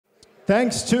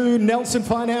Thanks to Nelson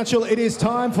Financial, it is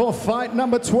time for fight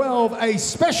number 12, a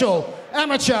special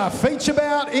amateur feature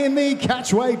bout in the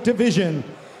catchweight division.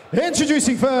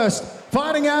 Introducing first,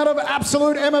 fighting out of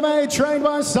Absolute MMA, trained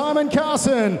by Simon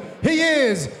Carson, he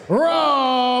is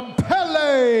Rob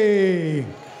Pelle.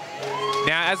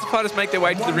 Now, as the fighters make their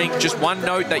way to the ring, just one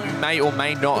note that you may or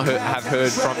may not have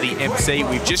heard from the MC.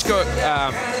 We've just got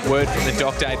word from the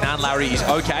doctor. Adnan Larry is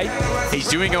okay. He's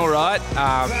doing all right.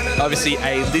 Obviously,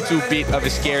 a little bit of a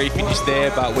scary finish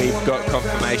there, but we've got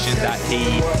confirmation that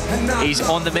he's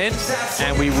on the mend,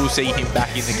 and we will see him back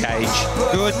in the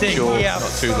cage. Good thing, sure, yeah.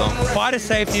 Not too long. Fighter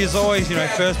safety is always,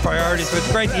 first priority, so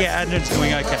it's great to hear Adnan's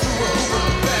doing okay.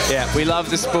 Yeah, we love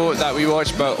the sport that we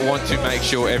watch, but want to make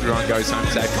sure everyone goes home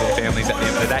safe to their families at the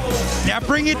end of the day. Now,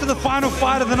 bring it to the final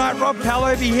fight of the night. Rob Pelle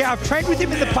over here. I've trained with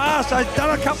him in the past. I've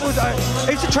done a couple of... I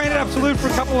used to train at Absolute for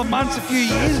a couple of months a few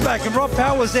years back, and Rob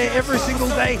Pelle was there every single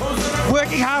day,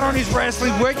 working hard on his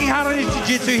wrestling, working hard on his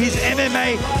jiu-jitsu, his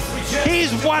MMA.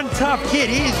 He's one tough kid.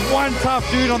 He's one tough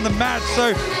dude on the mat,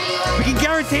 so we can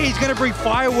guarantee he's going to bring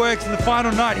fireworks in the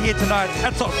final night here tonight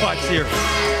at Top Fight Series.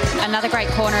 Another great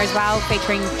corner as well,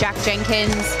 featuring Jack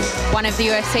Jenkins, one of the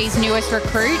UFC's newest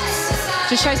recruits.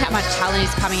 Just shows how much talent is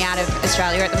coming out of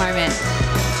Australia at the moment.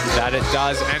 That it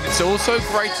does, and it's also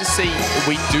great to see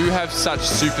we do have such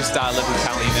superstar level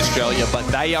talent in Australia, but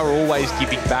they are always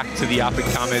giving back to the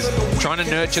up-and-comers, trying to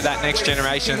nurture that next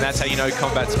generation, and that's how you know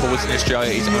combat sports in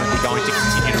Australia is only going to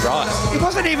continue to rise. It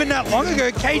wasn't even that long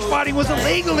ago cage fighting was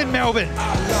illegal in Melbourne.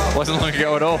 Wasn't long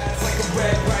ago at all.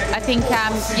 I think,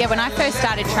 yeah, when I first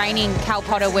started training, Cal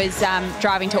Potter was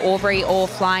driving to Albury or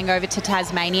flying over to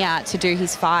Tasmania to do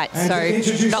his fight, so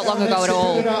not long ago at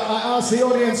all. I ask the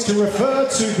audience to refer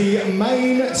to the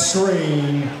main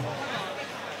screen.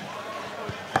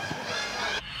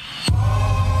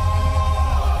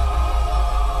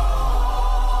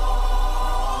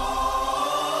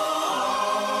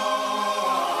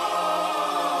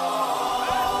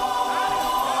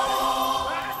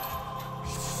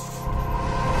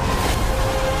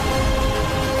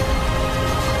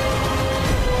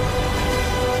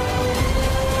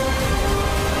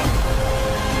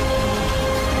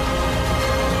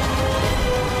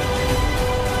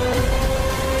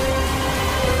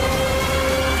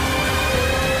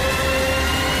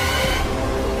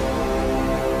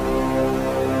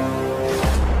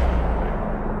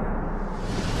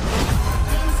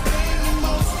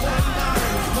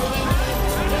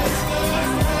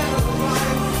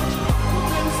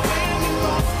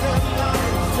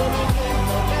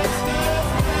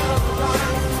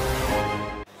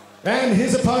 And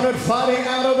his opponent fighting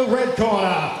out of the red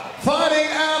corner, fighting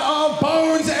out of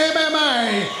Bones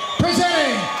MMA,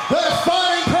 presenting the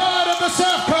fighting pride of the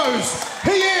Surf Coast,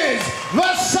 he is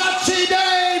Versace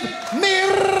Dave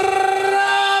Mirrabelli!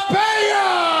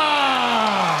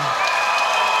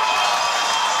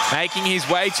 Making his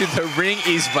way to the ring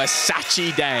is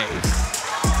Versace Dave.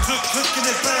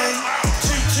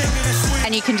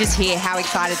 And you can just hear how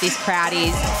excited this crowd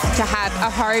is to have a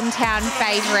hometown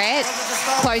favourite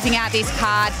closing out this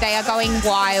card. They are going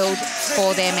wild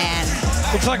for their man.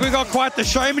 Looks like we've got quite the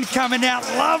showman coming out.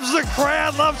 Loves the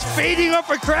crowd, loves feeding off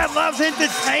a crowd, loves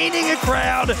entertaining a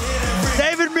crowd.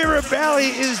 David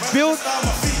Mirrabelli is built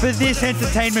for this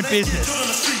entertainment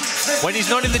business. When he's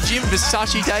not in the gym,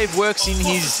 Versace Dave works in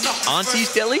his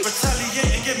auntie's deli.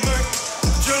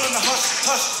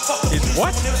 Is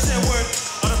what?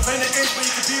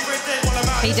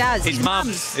 He does. His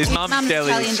mum's deli.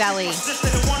 Italian deli.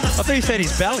 I thought you said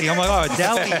his belly. I'm like, oh,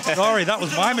 deli. Sorry, that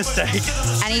was my mistake.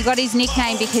 And he got his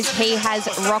nickname because he has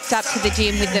rocked up to the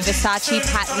gym with the Versace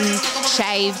pattern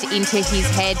shaved into his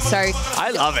head. So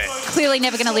I love it. Clearly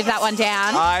never going to live that one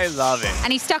down. I love it.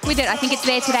 And he's stuck with it. I think it's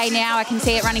there today now. I can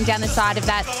see it running down the side of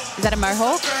that. Is that a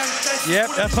mohawk?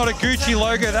 Yep, that's not a Gucci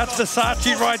logo. That's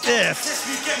Versace right there.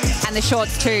 And the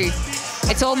shorts too.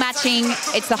 It's all matching.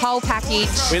 It's the whole package.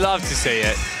 We love to see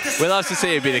it. We love to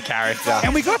see a bit of character.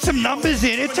 And we got some numbers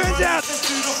in. It turns out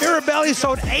Mirabelli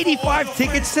sold 85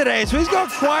 tickets today, so he's got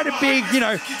quite a big,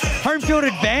 home field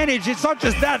advantage. It's not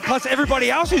just that, plus everybody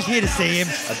else who's here to see him.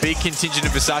 A big contingent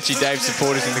of Versace Dave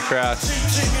supporters in the crowd.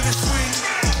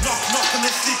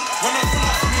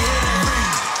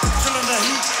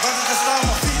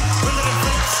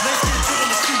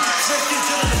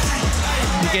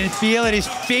 You can feel it. He's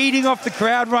feeding off the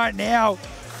crowd right now.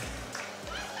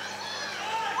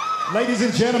 Ladies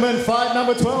and gentlemen, fight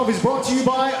number 12 is brought to you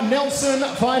by Nelson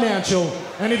Financial,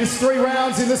 and it is 3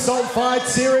 rounds in the Salt Fight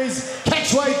Series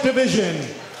catchweight division.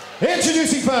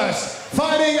 Introducing first,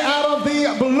 fighting out of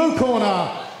the blue corner.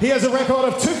 He has a record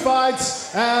of 2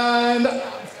 fights and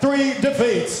 3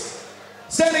 defeats.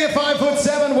 Standing at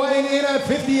 5'7", weighing in at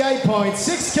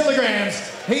 58.6 kilograms,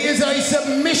 he is a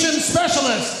submission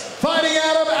specialist, fighting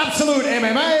out of Absolute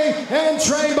MMA and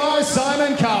trained by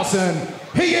Simon Carlson.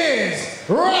 He is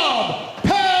Rob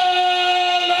Pelle!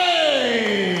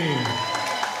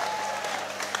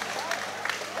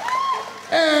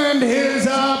 And his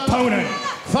opponent,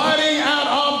 fighting out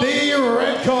of the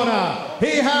red corner,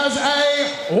 he has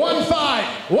a 1 fight,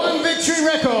 1 victory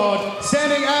record,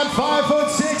 standing at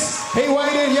 5'6". He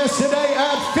weighed in yesterday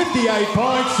at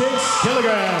 58.6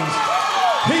 kilograms.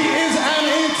 He is an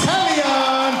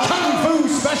Italian Kung Fu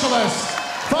specialist,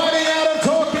 fighting out of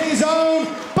Torquay's own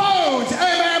bout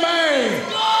MMA,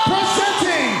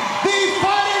 presenting the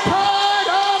fighting pride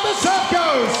of the South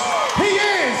Coast. He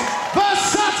is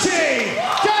Versace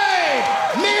Dave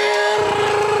Mirrabelli!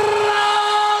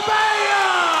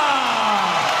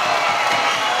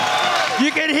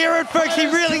 You can hear it, folks. He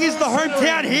really is the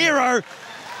hometown hero.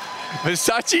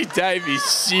 Versace Dave is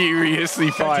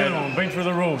seriously fighting. Gentlemen, been through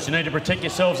the rules. You need to protect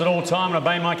yourselves at all time and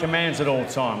obey my commands at all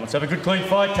time. Let's have a good clean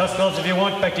fight. Cuss gloves if you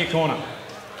want. Back to your corner.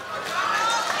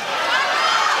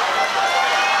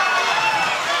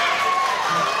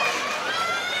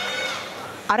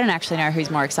 I don't actually know who's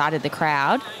more excited, the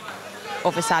crowd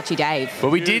or Versace Dave.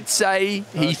 But we did say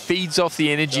he feeds off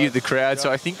the energy of the crowd, so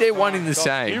I think they're one in the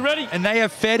same. You ready? And they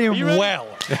have fed him well.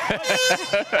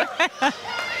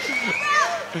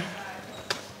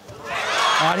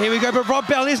 All right, here we go. But Rob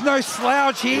Pelle is no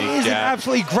slouch. He is an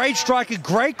absolutely great striker,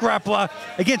 great grappler.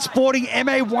 Again, sporting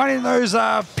MA1 in those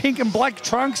pink and black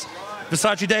trunks.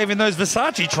 Versace Dave in those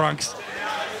Versace trunks.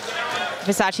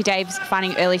 Versace Dave's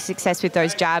finding early success with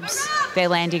those jabs. They're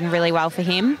landing really well for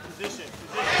him.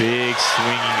 Big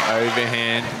swinging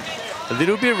overhand. A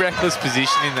little bit reckless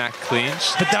position in that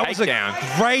clinch. But that was a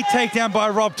great takedown by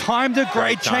Rob. Timed it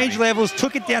great, changed levels,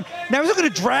 took it down. Now he's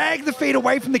going to drag the feet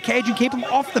away from the cage and keep him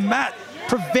off the mat,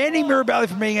 preventing Mirabelli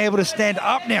from being able to stand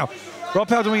up now. Rob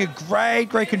Pelle doing a great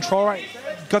control. Right?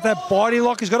 Got that body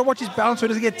lock. He's got to watch his balance so he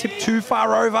doesn't get tipped too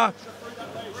far over.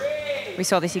 We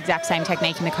saw this exact same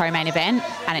technique in the co-main event,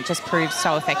 and it just proved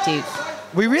so effective.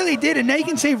 We really did, and now you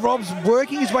can see Rob's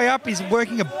working his way up. He's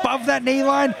working above that knee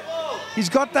line. He's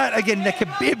got that, again, the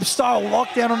Khabib-style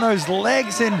lockdown on those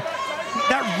legs and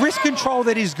that wrist control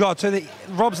that he's got. So that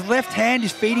Rob's left hand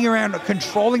is feeding around,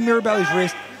 controlling Mirabelli's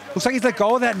wrist. Looks like he's let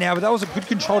go of that now, but that was a good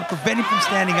control to prevent him from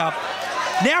standing up.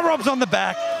 Now Rob's on the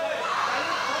back.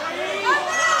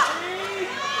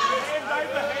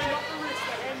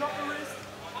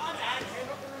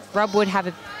 Rob would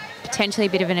have potentially a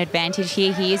bit of an advantage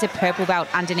here. He is a purple belt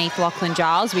underneath Lachlan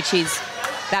Giles,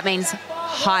 that means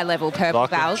high-level purple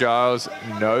belt. Lachlan Giles,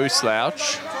 no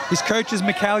slouch. His coaches,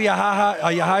 Mikhail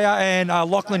Yahaya and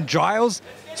Lachlan Giles.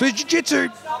 So his jiu-jitsu,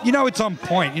 you know it's on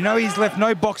point. You know he's left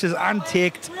no boxes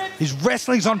unticked. His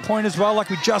wrestling's on point as well, like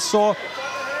we just saw.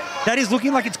 That is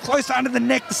looking like it's close under the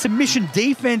neck. The submission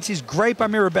defense is great by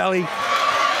Mirabelli.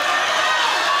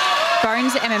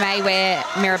 Bones MMA, where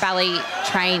Mirabelli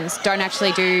trains, don't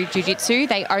actually do jiu-jitsu.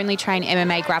 They only train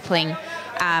MMA grappling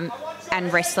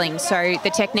and wrestling. So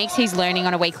the techniques he's learning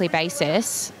on a weekly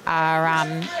basis are,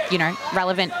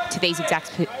 relevant to these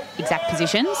exact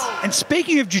positions. And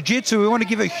speaking of jiu-jitsu, we want to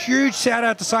give a huge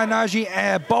shout-out to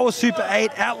Sainaji, Boa Super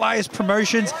 8, Outliers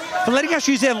Promotions, for letting us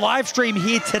use their live stream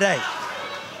here today.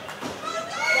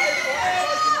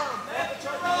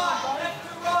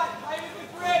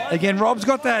 Again, Rob's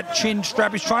got that chin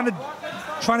strap. He's trying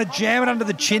to jam it under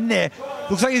the chin there.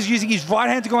 Looks like he's using his right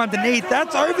hand to go underneath.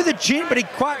 That's over the chin, but it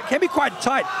can be quite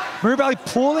tight. Mirabelli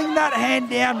pulling that hand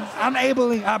down,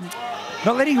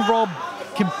 not letting Rob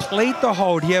complete the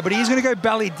hold here, but he's going to go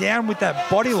belly down with that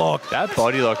body lock. That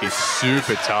body lock is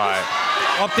super tight.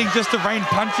 Opting just to rain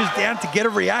punches down to get a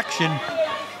reaction.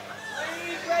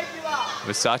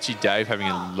 Versace Dave having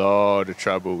a lot of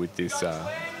trouble with this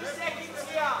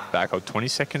back hold. 20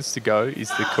 seconds to go is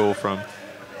the call from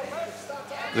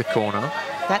the corner.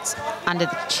 That's under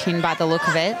the chin by the look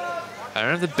of it. I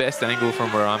don't have the best angle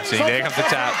from where I'm seeing. There comes the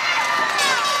tap.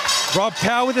 Rob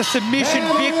Pelle with a submission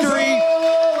victory.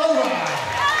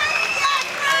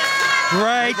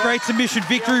 Great submission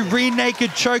victory. Rear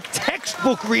naked choke,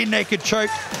 textbook rear naked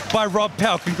choke by Rob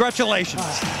Pelle. Congratulations.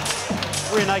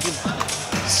 Rear naked.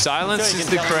 Silences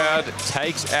the crowd,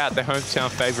 takes out the hometown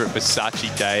favorite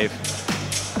Versace Dave.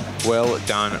 Well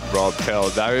done, Rob Pelle.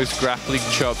 Those grappling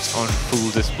chops on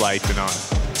full display tonight.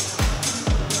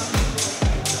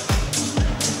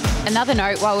 Another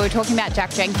note, while we were talking about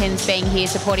Jack Jenkins being here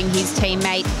supporting his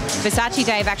teammate, Versace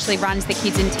Dave actually runs the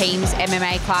kids and teams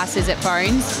MMA classes at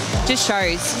Bones. just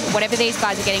shows whatever these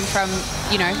guys are getting from,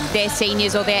 you know, their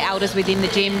seniors or their elders within the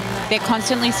gym, they're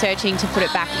constantly searching to put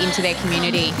it back into their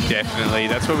community. Definitely.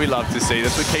 That's what we love to see.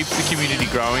 That's what keeps the community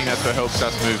growing. That's what helps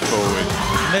us move forward.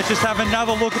 Let's just have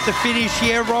another look at the finish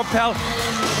here. Rob Pelle,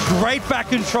 great back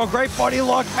control, great body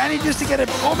lock, manages to get it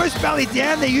almost belly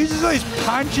down there, uses those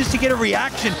punches to get a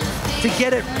reaction, to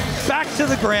get it back to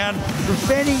the ground,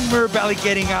 preventing Mirrabelli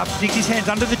getting up, digs his hands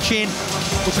under the chin.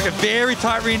 Looks like a very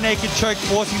tight rear naked choke,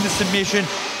 forcing the submission.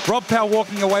 Rob Pelle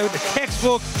walking away with the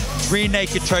textbook rear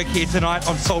naked choke here tonight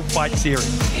on Salt Fight Series.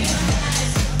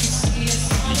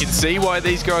 You can see why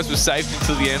these guys were saved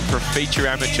until the end for a feature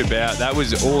amateur bout. That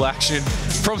was all action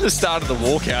from the start of the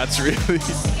walkouts, really.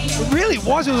 It really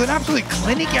was. It was an absolute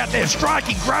clinic out there,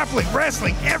 striking, grappling,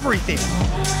 wrestling, everything.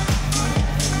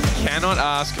 Cannot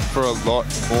ask for a lot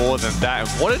more than that. And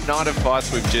what a night of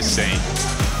fights we've just seen.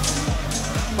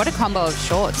 What a combo of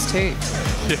shorts too.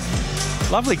 Yeah.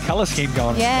 Lovely colour scheme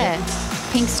going on. Yeah.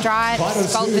 Pink stripes,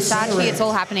 gold Versace, it's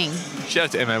all happening. Shout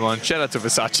out to MA1, shout out to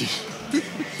Versace.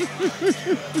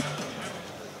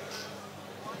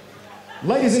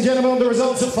 Ladies and gentlemen, the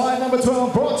results of fight number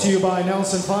 12 brought to you by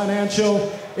Nelson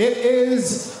Financial. It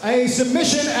is a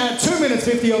submission at 2 minutes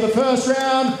 50 of the first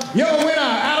round. Your winner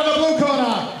out of the blue corner,